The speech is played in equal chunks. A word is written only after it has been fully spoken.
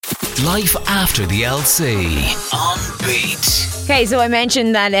Life after the LC on Beat. Okay, so I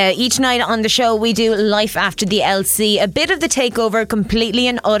mentioned that each night on the show we do Life After the LC, a bit of the takeover completely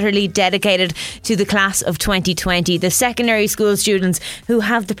and utterly dedicated to the class of 2020, the secondary school students who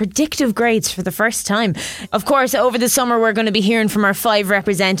have the predictive grades for the first time. Of course, over the summer we're going to be hearing from our 5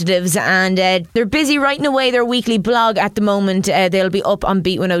 representatives, and they're busy writing away their weekly blog at the moment. They'll be up on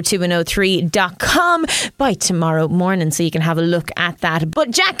beat102103.com by tomorrow morning, so you can have a look at that.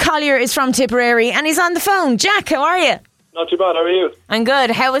 But Jack Collier is from Tipperary and he's on the phone. Jack, how are you? Not too bad, how are you? I'm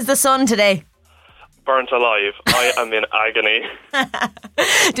good. How was the sun today? Burnt alive. I am in agony.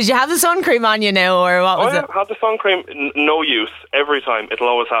 Did you have the sun cream on you now, or what was it? I had the sun cream. No use. Every time. It'll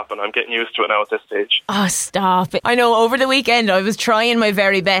always happen. I'm getting used to it now at this stage. Oh, stop it. I know, over the weekend I was trying my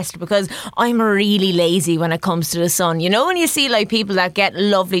very best because I'm really lazy when it comes to the sun. You know when you see like people that get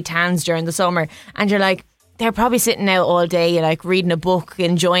lovely tans during the summer and you're like, they're probably sitting out all day, like reading a book,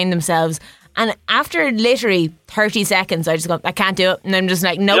 enjoying themselves. And after literally 30 seconds, I just go, I can't do it. And I'm just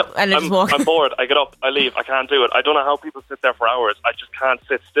like, nope. Yep, and I just walk. I'm bored. I get up. I leave. I can't do it. I don't know how people sit there for hours. I just can't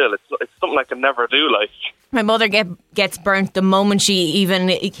sit still. It's something I can never do. Like, my mother gets burnt the moment she even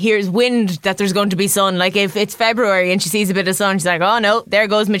hears wind that there's going to be sun. Like if it's February and she sees a bit of sun, she's like, oh no, there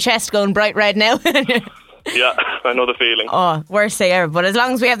goes my chest going bright red now. Yeah, I know the feeling. Oh, worst day ever. But as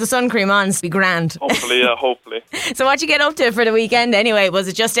long as we have the sun cream on, it'll be grand. Hopefully, yeah, hopefully. So what you get up to for the weekend anyway? Was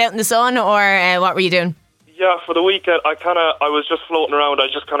it just out in the sun, or what were you doing? Yeah, for the weekend, I was just floating around. I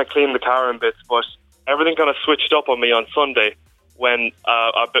just kind of cleaned the car in bits, but everything kind of switched up on me on Sunday when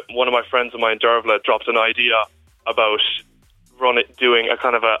one of my friends of mine, Dervla, dropped an idea about doing a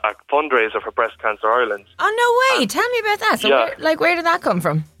kind of a fundraiser for Breast Cancer Ireland. Oh, no way. Tell me about that. So yeah. Where did that come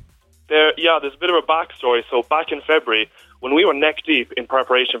from? There's a bit of a backstory. So back in February, when we were neck deep in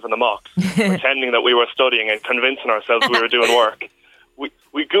preparation for the mocks, pretending that we were studying and convincing ourselves we were doing work, we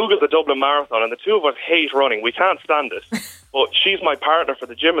Googled the Dublin Marathon, and the two of us hate running. We can't stand it. But she's my partner for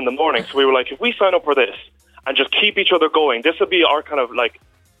the gym in the morning, so we were like, if we sign up for this and just keep each other going, this will be our kind of like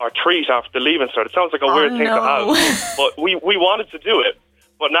our treat after the leaving start. It sounds like a weird thing to have, but we wanted to do it.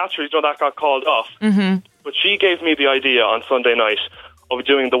 But naturally, that got called off. Mm-hmm. But she gave me the idea on Sunday night of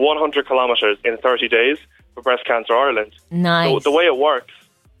doing the 100 kilometres in 30 days for Breast Cancer Ireland. Nice. So the way it works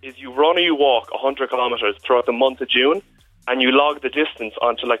is you run or you walk 100 kilometres throughout the month of June, and you log the distance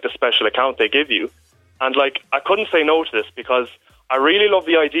onto like the special account they give you. And like, I couldn't say no to this because I really love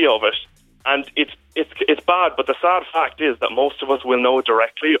the idea of it. And it's bad, but the sad fact is that most of us will know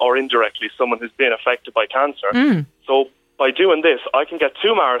directly or indirectly someone who's been affected by cancer. Mm. So by doing this, I can get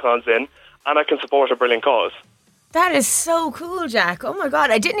 2 marathons in and I can support a brilliant cause. That is so cool, Jack. Oh my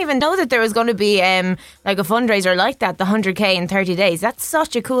God, I didn't even know that there was going to be like a fundraiser like that, the 100k in 30 days. That's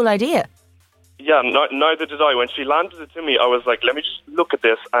such a cool idea. Yeah, neither did I. When she landed it to me, I was like, let me just look at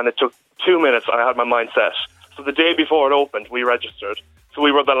this. And it took 2 minutes and I had my mind set. So the day before it opened, we registered. So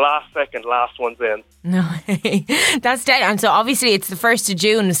we were the last ones in. No, that's dead. And so obviously it's the 1st of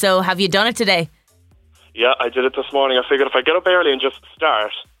June. So have you done it today? Yeah, I did it this morning. I figured if I get up early and just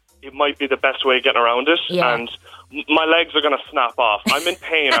start, it might be the best way of getting around it. Yeah. And my legs are going to snap off. I'm in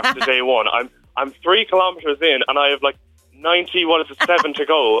pain after day one. I'm 3 kilometres in and I have like 7 to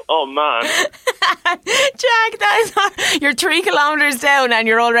go. Oh man. Jack, that is hard. You're 3 kilometres down and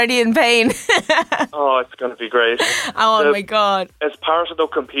you're already in pain. Oh, it's going to be great. Oh my God. As part of the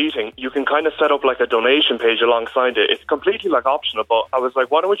competing, you can kind of set up like a donation page alongside it. It's completely like optional, but I was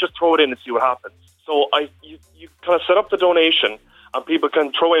like, why don't we just throw it in and see what happens? So you kind of set up the donation and people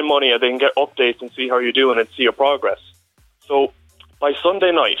can throw in money and they can get updates and see how you're doing and see your progress. So by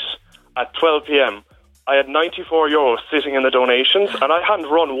Sunday night at 12 p.m, I had €94 sitting in the donations and I hadn't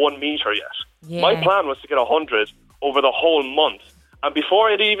run 1 metre yet. Yeah. My plan was to get 100 over the whole month. And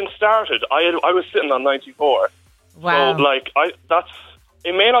before it even started, I was sitting on 94. Wow. So like,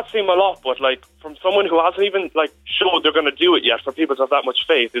 it may not seem a lot, but like from someone who hasn't even like showed they're going to do it yet, for people to have that much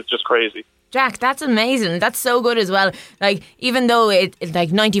faith is just crazy. Jack, that's amazing. That's so good as well. Like, even though it's like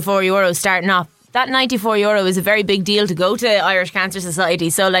 €94 starting off, that €94 is a very big deal to go to Irish Cancer Society.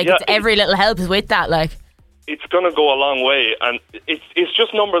 So like, yeah, every little help is with that. Like, it's going to go a long way, and it's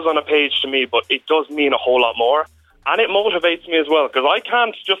just numbers on a page to me, but it does mean a whole lot more. And it motivates me as well, because I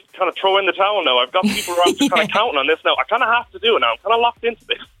can't just kind of throw in the towel now. I've got people around just kind of counting on this now. I kind of have to do it now. I'm kind of locked into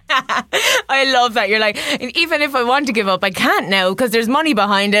this. I love that. You're like, even if I want to give up, I can't now because there's money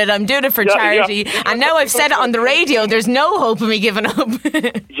behind it. I'm doing it for charity. Yeah. And now I've said it on the radio. There's no hope of me giving up.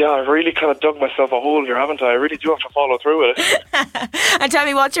 Yeah, I've really kind of dug myself a hole here, haven't I? I really do have to follow through with it. And tell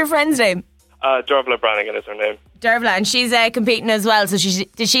me, what's your friend's name? Dervla Brannigan is her name. Dervla, and she's competing as well. So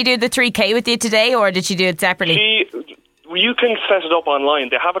did she do the 3K with you today, or did she do it separately? You can set it up online.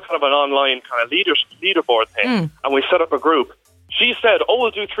 They have a kind of an online kind of leaderboard thing, and we set up a group. She said, "Oh,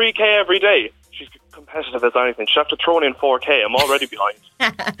 we'll do 3K every day." She's competitive as anything. She'll have to throw in 4K. I'm already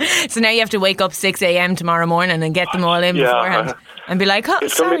behind. So now you have to wake up 6 a.m. tomorrow morning and get them all in beforehand, and be like, "Oh,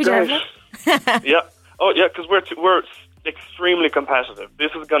 sorry, Dervla." Yeah. Oh, yeah. Because we're extremely competitive.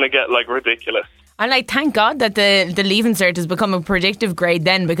 This is going to get like ridiculous. And like, thank God that the Leaving Cert has become a predictive grade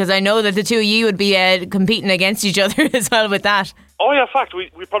then, because I know that the two of you would be competing against each other as well with that. Oh yeah, in fact,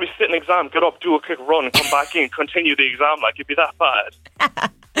 we probably sit an exam, get up, do a quick run, come back in, continue the exam. Like, it'd be that bad.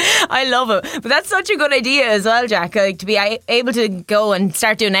 I love it. But that's such a good idea as well, Jack, like, to be able to go and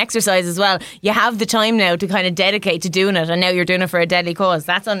start doing exercise as well. You have the time now to kind of dedicate to doing it, and now you're doing it for a deadly cause.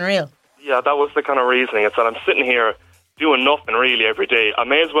 That's unreal. Yeah, that was the kind of reasoning. It's that I'm sitting here doing nothing really every day. I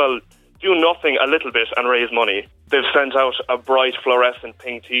may as well do nothing a little bit and raise money. They've sent out a bright fluorescent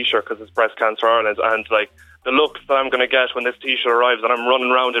pink t-shirt because it's Breast Cancer Ireland, and like the looks that I'm going to get when this t-shirt arrives and I'm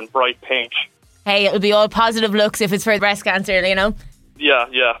running around in bright pink. Hey, it'll be all positive looks if it's for breast cancer, you know?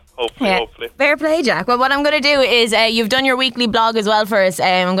 Yeah, hopefully. Fair play, Jack. Well, what I'm going to do is, you've done your weekly blog as well for us.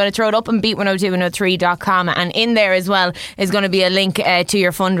 I'm going to throw it up on beat102103.com, and in there as well is going to be a link to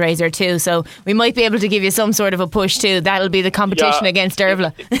your fundraiser too. So we might be able to give you some sort of a push too. That'll be the competition against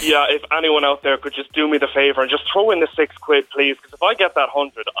Dervla. If anyone out there could just do me the favour and just throw in the £6, please, because if I get that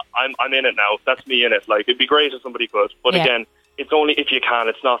 100, I'm in it now. That's me in it. Like, it'd be great if somebody could. But again, it's only if you can.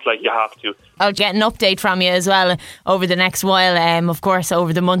 It's not like you have to. I'll get an update from you as well over the next while, of course,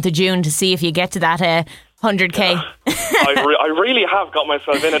 over the month of June, to see if you get to that 100k. Yeah. I really have got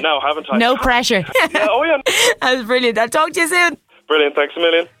myself in it now, haven't I? No pressure. Yeah. That's brilliant. I'll talk to you soon. Brilliant. Thanks a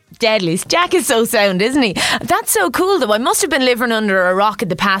million. Deadly. Jack is so sound, isn't he? That's so cool though. I must have been living under a rock in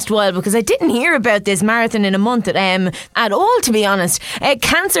the past while, because I didn't hear about this marathon in a month at all, to be honest.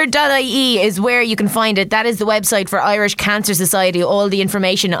 Cancer.ie is where you can find it. That is the website for Irish Cancer Society, all the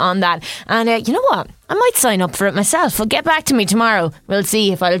information on that. And you know what? I might sign up for it myself. Well, get back to me tomorrow. We'll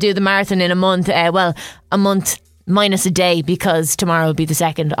see if I'll do the marathon in a month. A month minus a day, because tomorrow will be the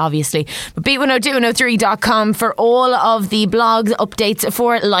 2nd, obviously. But beat102103.com for all of the blogs, updates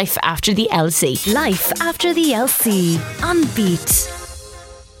for Life After the LC. Life After the LC on Beat.